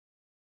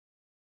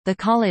The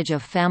College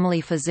of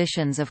Family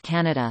Physicians of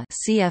Canada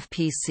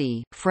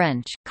 (CFPC),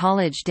 French,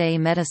 Collège des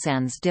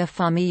médecins de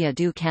famille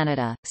du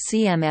Canada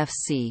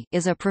 (CMFC),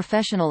 is a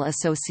professional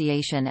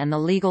association and the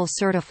legal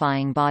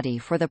certifying body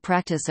for the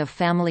practice of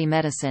family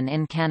medicine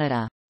in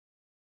Canada.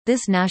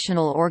 This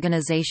national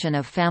organization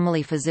of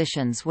family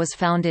physicians was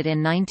founded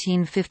in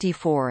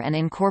 1954 and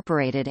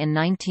incorporated in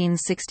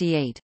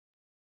 1968.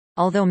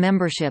 Although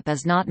membership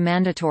is not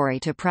mandatory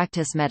to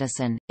practice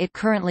medicine, it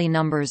currently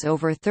numbers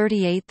over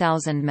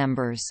 38,000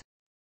 members.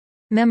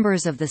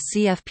 Members of the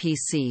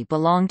CFPC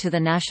belong to the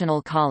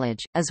National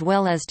College, as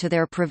well as to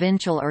their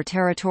provincial or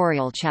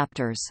territorial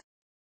chapters.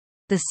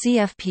 The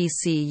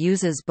CFPC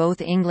uses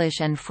both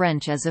English and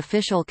French as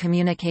official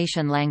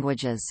communication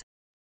languages.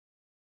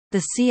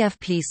 The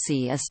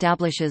CFPC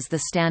establishes the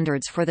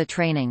standards for the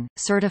training,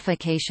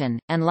 certification,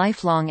 and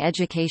lifelong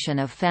education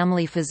of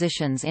family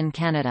physicians in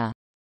Canada.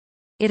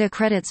 It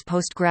accredits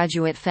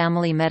postgraduate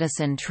family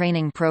medicine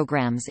training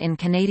programs in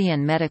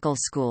Canadian medical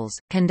schools,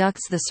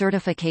 conducts the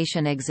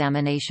certification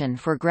examination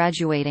for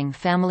graduating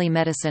family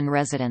medicine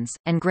residents,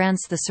 and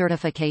grants the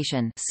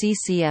certification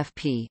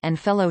 (CCFP) and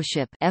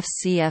fellowship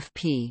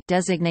 (FCFP)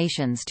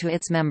 designations to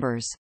its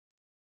members.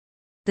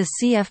 The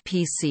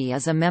CFPC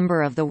is a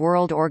member of the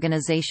World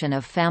Organization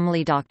of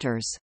Family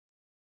Doctors.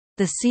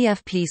 The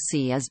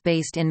CFPC is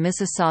based in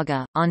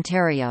Mississauga,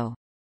 Ontario.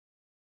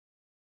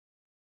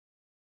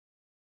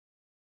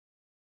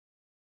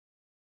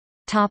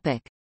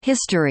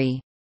 History.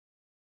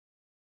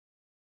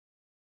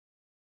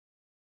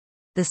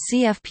 The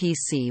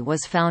CFPC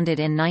was founded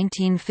in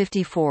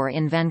 1954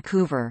 in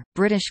Vancouver,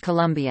 British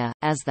Columbia,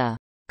 as the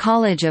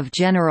College of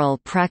General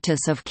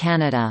Practice of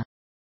Canada,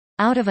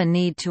 out of a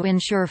need to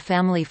ensure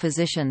family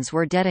physicians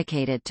were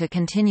dedicated to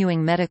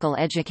continuing medical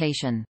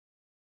education.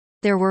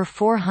 There were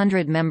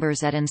 400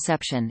 members at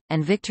inception,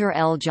 and Victor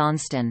L.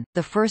 Johnston,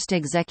 the first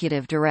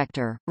executive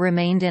director,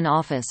 remained in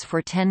office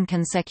for 10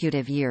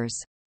 consecutive years.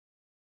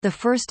 The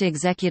first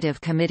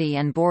executive committee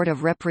and board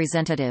of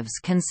representatives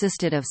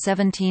consisted of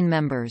 17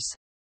 members.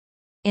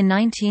 In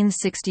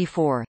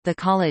 1964, the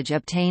college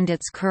obtained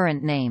its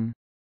current name.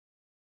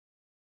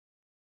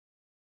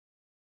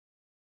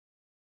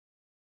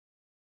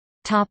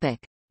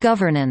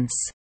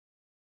 Governance.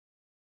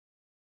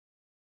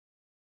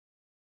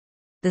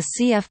 The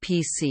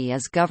CFPC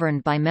is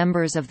governed by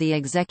members of the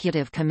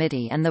Executive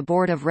Committee and the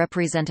Board of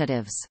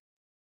Representatives.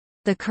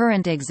 The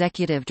current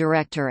Executive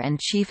Director and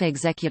Chief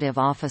Executive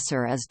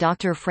Officer is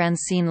Dr.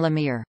 Francine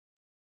Lemire.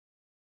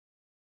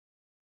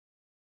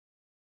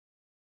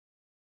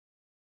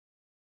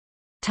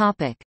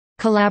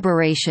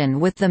 Collaboration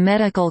with the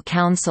Medical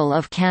Council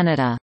of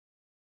Canada.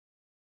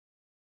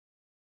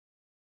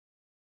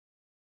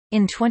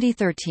 In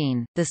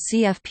 2013, the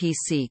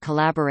CFPC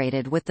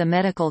collaborated with the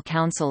Medical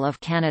Council of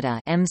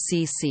Canada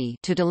 (MCC)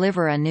 to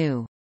deliver a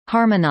new,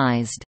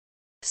 harmonized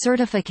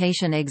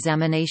certification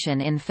examination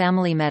in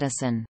family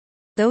medicine.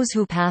 Those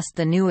who passed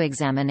the new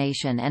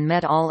examination and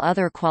met all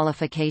other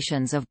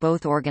qualifications of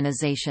both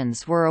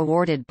organizations were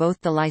awarded both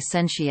the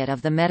licentiate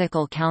of the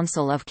Medical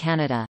Council of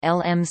Canada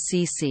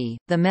 (LMCC),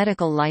 the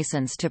medical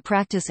license to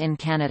practice in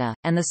Canada,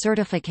 and the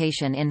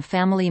certification in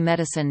family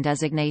medicine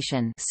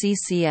designation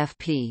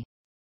 (CCFP).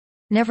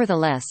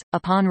 Nevertheless,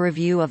 upon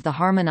review of the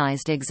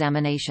harmonized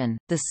examination,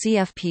 the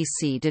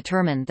CFPC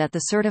determined that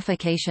the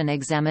certification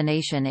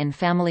examination in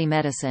family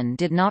medicine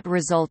did not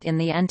result in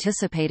the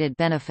anticipated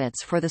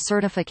benefits for the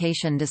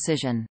certification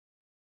decision.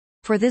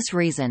 For this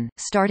reason,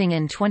 starting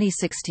in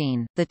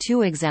 2016, the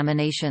two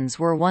examinations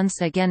were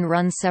once again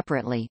run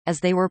separately, as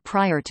they were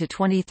prior to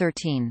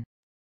 2013.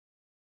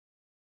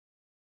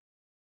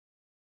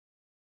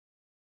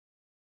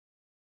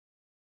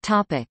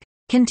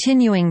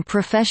 Continuing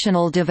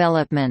professional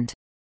development.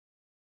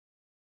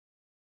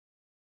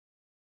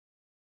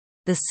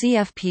 The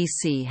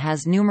CFPC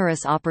has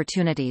numerous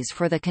opportunities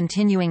for the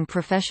continuing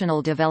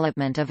professional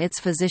development of its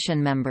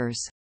physician members.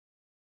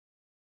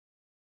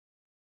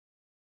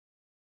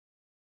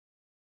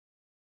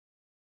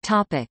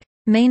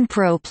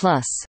 Mainpro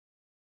Plus.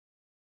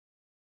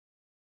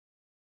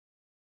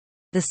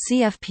 The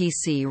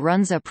CFPC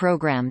runs a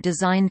program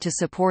designed to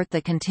support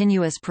the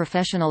continuous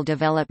professional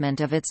development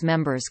of its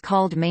members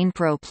called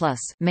Mainpro Plus,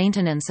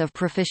 Maintenance of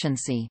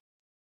Proficiency.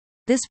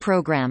 This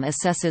program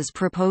assesses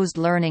proposed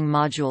learning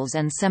modules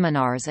and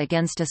seminars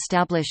against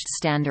established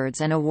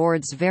standards and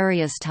awards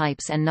various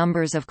types and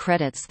numbers of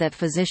credits that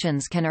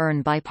physicians can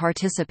earn by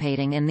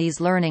participating in these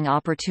learning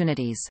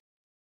opportunities.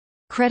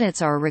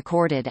 Credits are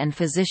recorded and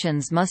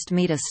physicians must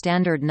meet a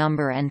standard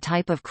number and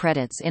type of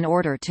credits in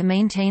order to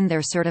maintain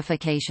their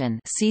certification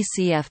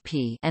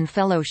 (CCFP) and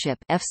fellowship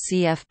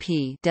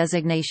 (FCFP)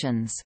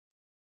 designations.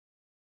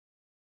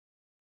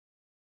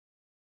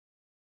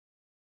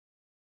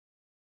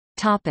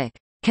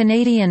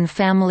 Canadian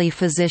family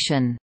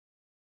physician.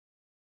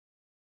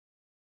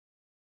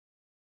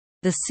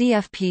 The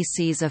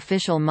CFPC's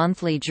official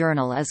monthly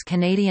journal is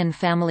Canadian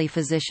Family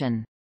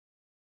Physician.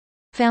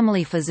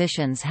 Family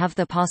physicians have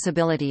the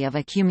possibility of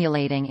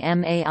accumulating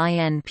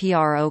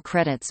MAINPRO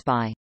credits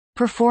by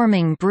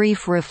performing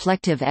brief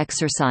reflective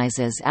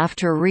exercises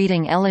after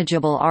reading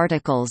eligible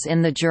articles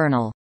in the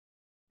journal,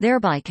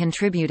 thereby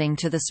contributing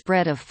to the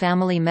spread of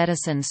family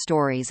medicine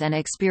stories and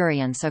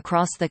experience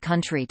across the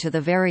country to the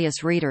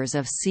various readers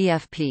of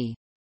CFP.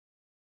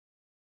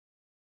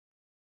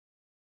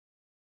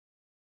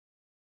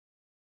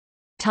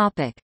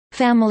 Topic: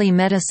 Family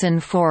Medicine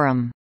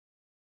Forum.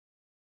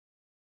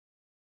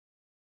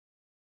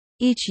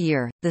 Each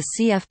year, the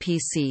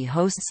CFPC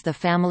hosts the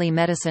Family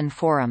Medicine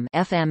Forum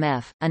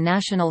 (FMF), a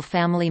national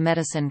family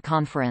medicine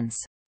conference.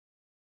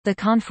 The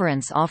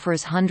conference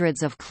offers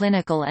hundreds of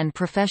clinical and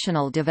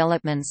professional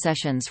development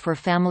sessions for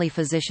family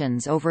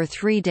physicians over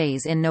 3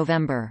 days in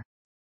November.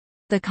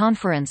 The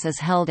conference is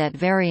held at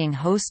varying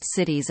host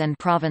cities and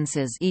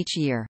provinces each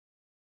year.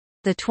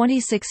 The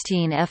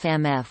 2016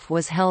 FMF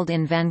was held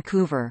in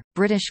Vancouver,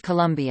 British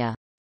Columbia.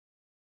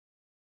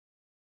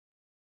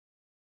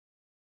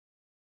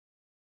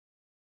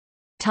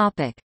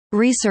 Topic: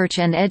 Research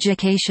and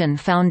Education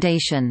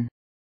Foundation.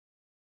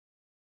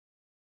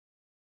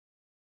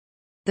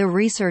 The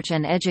Research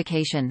and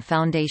Education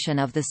Foundation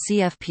of the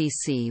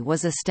CFPC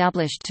was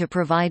established to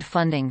provide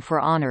funding for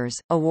honors,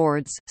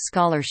 awards,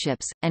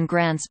 scholarships, and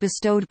grants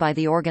bestowed by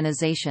the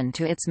organization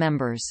to its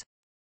members.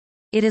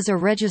 It is a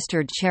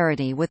registered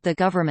charity with the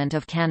Government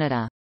of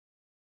Canada.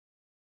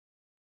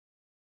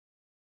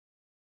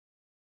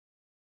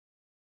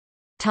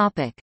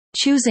 Topic: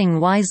 Choosing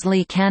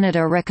Wisely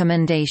Canada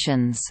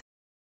recommendations.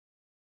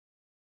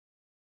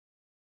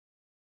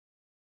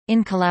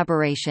 In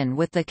collaboration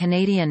with the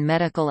Canadian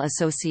Medical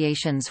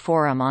Association's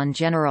Forum on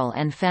General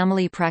and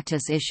Family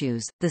Practice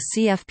Issues, the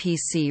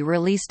CFPC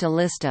released a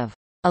list of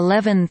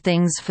 11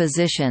 things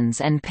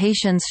physicians and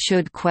patients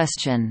should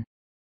question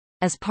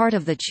as part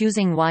of the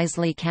Choosing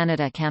Wisely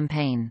Canada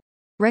campaign.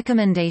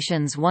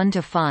 Recommendations 1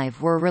 to 5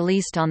 were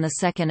released on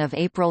 2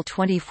 April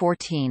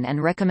 2014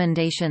 and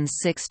recommendations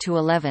 6 to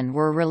 11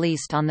 were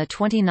released on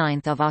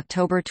 29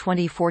 October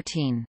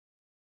 2014.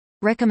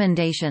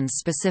 Recommendations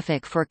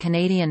specific for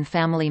Canadian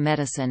family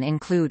medicine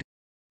include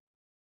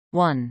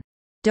 1.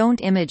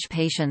 Don't image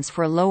patients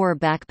for lower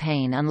back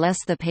pain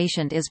unless the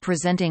patient is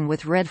presenting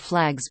with red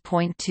flags.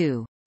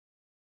 2.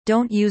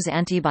 Don't use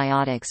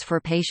antibiotics for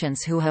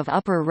patients who have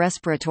upper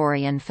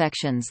respiratory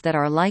infections that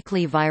are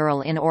likely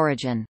viral in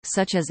origin,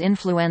 such as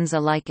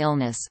influenza-like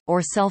illness,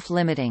 or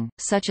self-limiting,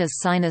 such as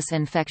sinus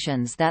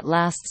infections that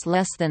lasts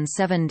less than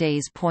 7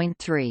 days.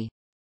 3.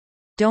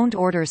 Don't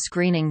order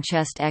screening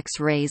chest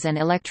X-rays and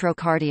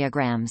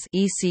electrocardiograms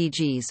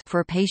 (ECGs)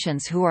 for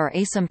patients who are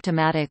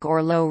asymptomatic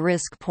or low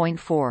risk.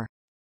 4.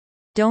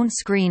 Don't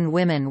screen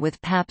women with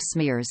Pap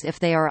smears if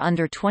they are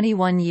under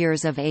 21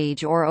 years of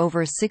age or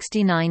over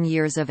 69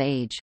 years of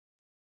age.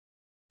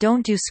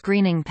 Don't do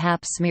screening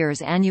Pap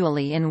smears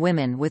annually in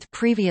women with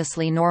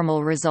previously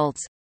normal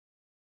results.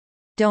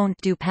 Don't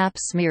do Pap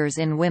smears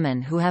in women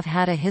who have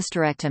had a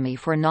hysterectomy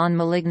for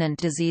non-malignant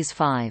disease.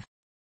 5.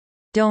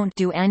 Don't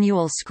do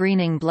annual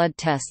screening blood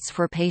tests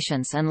for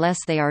patients unless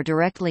they are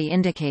directly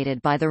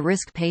indicated by the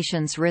risk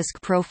patient's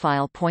risk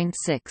profile.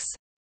 6.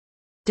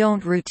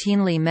 Don't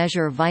routinely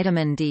measure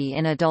vitamin D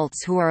in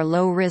adults who are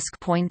low risk.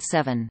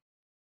 7.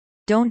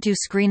 Don't do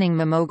screening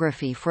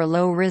mammography for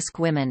low-risk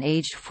women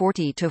aged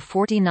 40 to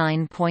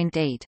 49.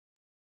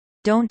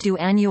 Don't do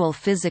annual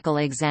physical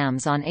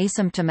exams on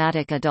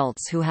asymptomatic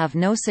adults who have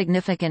no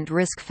significant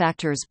risk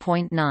factors.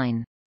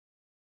 9.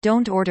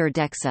 Don't order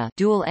DEXA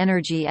dual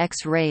energy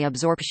X-ray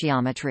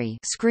absorptiometry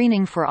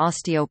screening for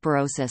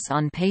osteoporosis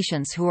on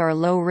patients who are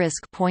low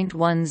risk.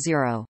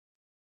 10.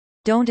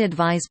 Don't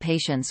advise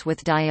patients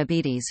with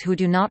diabetes who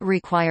do not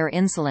require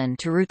insulin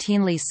to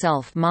routinely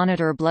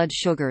self-monitor blood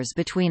sugars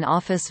between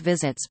office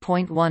visits.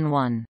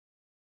 11.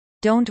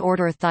 Don't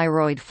order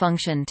thyroid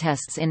function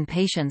tests in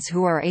patients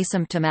who are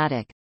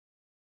asymptomatic.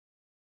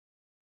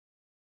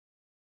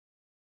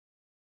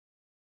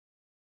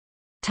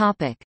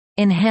 Topic: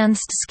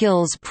 Enhanced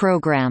skills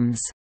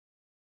programs.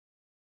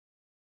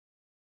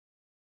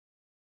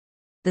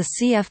 The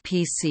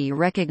CFPC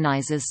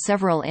recognizes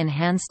several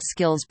enhanced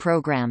skills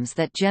programs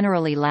that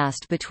generally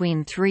last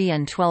between 3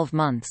 and 12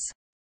 months.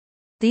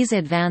 These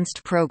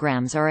advanced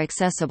programs are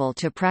accessible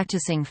to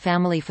practicing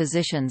family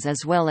physicians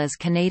as well as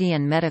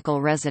Canadian medical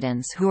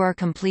residents who are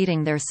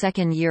completing their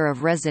second year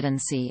of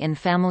residency in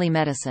family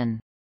medicine.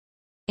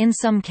 In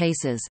some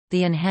cases,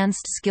 the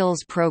Enhanced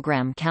Skills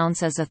Program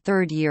counts as a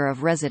third year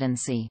of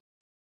residency.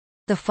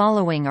 The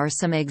following are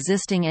some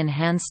existing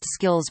enhanced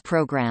skills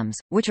programs,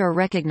 which are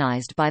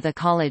recognized by the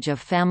College of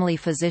Family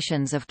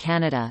Physicians of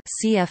Canada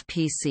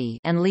 (CFPC)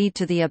 and lead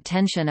to the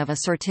obtention of a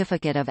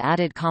Certificate of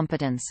Added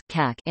Competence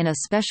 (CAC) in a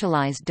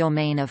specialized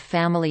domain of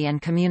family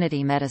and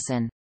community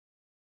medicine.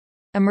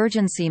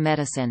 Emergency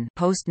Medicine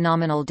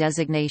post-nominal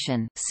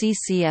designation,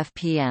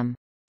 CCFPM.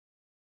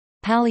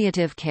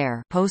 Palliative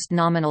Care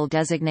post-nominal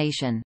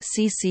designation,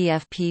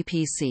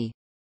 CCFPPC.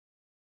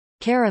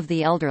 Care of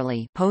the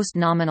Elderly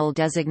post-nominal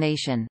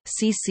designation,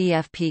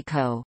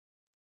 CCFP-CO.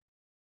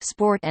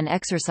 Sport and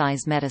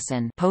Exercise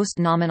Medicine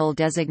post-nominal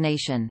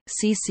designation,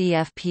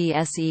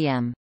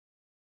 CCFP-SEM.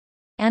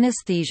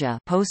 Anesthesia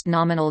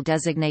post-nominal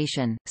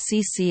designation,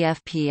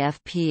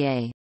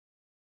 CCFP-FPA.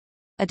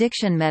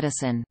 Addiction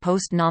medicine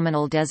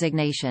post-nominal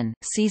designation,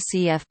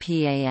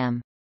 CCFP-AM.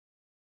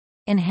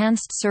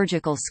 Enhanced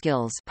surgical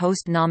skills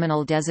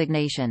post-nominal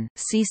designation,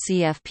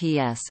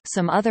 CCFPS.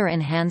 Some other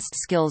enhanced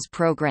skills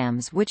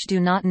programs which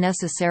do not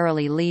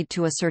necessarily lead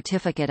to a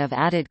certificate of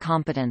added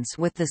competence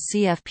with the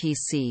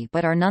CFPC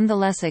but are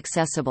nonetheless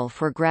accessible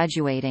for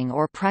graduating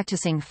or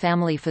practicing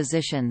family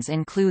physicians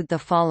include the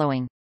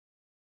following: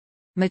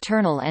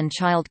 maternal and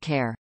child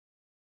care,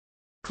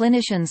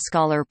 clinician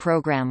scholar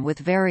program with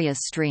various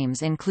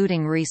streams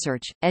including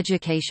research,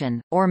 education,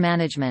 or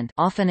management,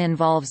 often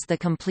involves the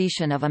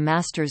completion of a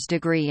master's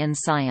degree in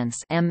science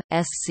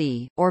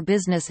 (MSc) or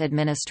business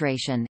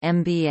administration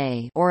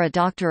 (MBA) or a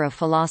doctor of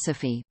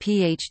philosophy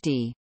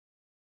 (PhD).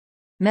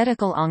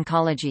 Medical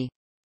oncology,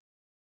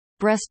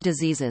 breast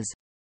diseases,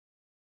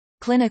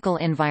 clinical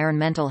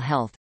environmental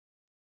health,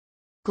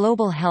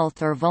 global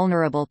health or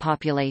vulnerable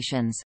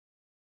populations,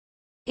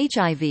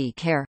 HIV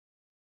care,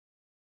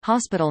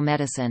 hospital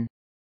medicine,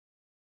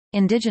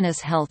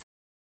 indigenous health,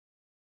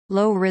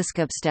 low-risk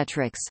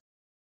obstetrics,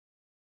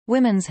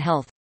 women's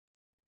health.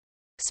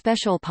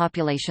 Special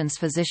populations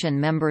physician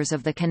members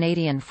of the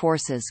Canadian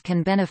Forces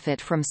can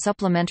benefit from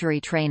supplementary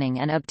training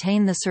and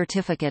obtain the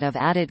Certificate of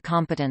Added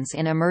Competence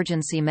in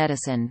Emergency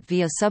Medicine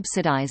via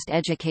subsidized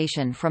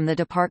education from the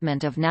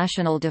Department of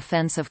National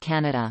Defence of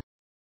Canada.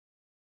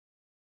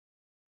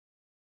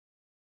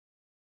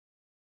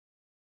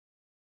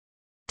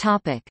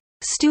 Topic: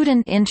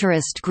 Student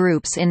interest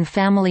groups in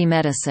family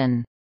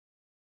medicine.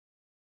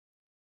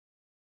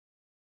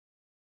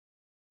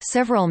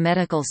 Several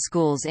medical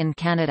schools in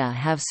Canada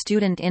have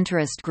student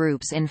interest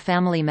groups in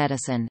family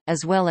medicine,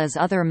 as well as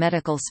other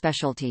medical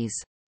specialties.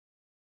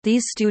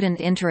 These student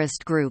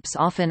interest groups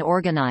often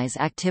organize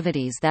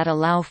activities that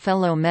allow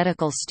fellow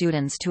medical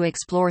students to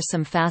explore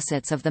some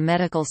facets of the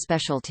medical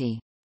specialty.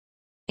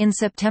 In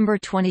September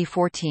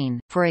 2014,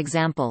 for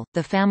example,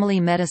 the Family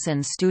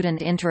Medicine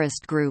Student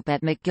Interest Group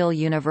at McGill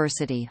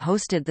University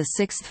hosted the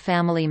 6th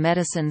Family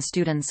Medicine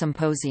Student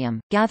Symposium,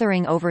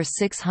 gathering over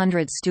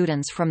 600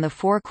 students from the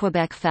 4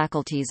 Quebec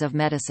faculties of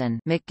medicine: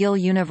 McGill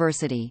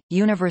University,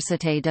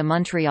 Université de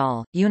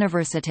Montréal,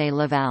 Université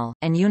Laval,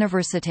 and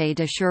Université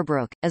de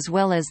Sherbrooke, as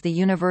well as the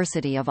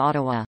University of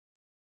Ottawa.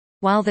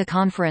 While the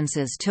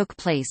conferences took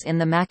place in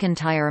the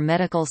McIntyre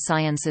Medical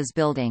Sciences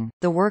Building,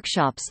 the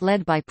workshops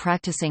led by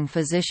practicing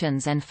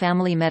physicians and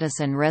family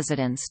medicine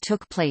residents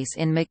took place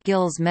in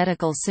McGill's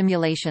Medical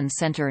Simulation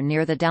Center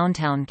near the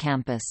downtown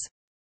campus.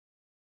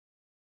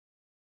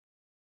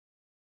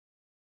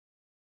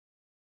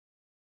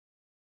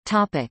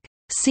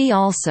 See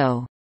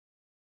also: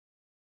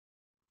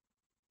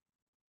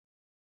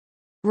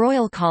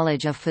 Royal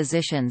College of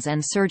Physicians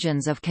and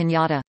Surgeons of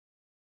Canada,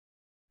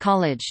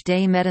 Collège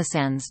des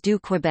médecins du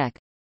Québec,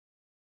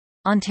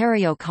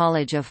 Ontario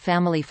College of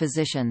Family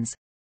Physicians,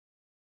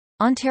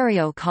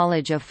 Ontario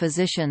College of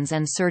Physicians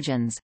and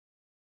Surgeons,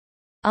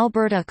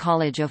 Alberta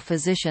College of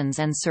Physicians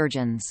and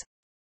Surgeons.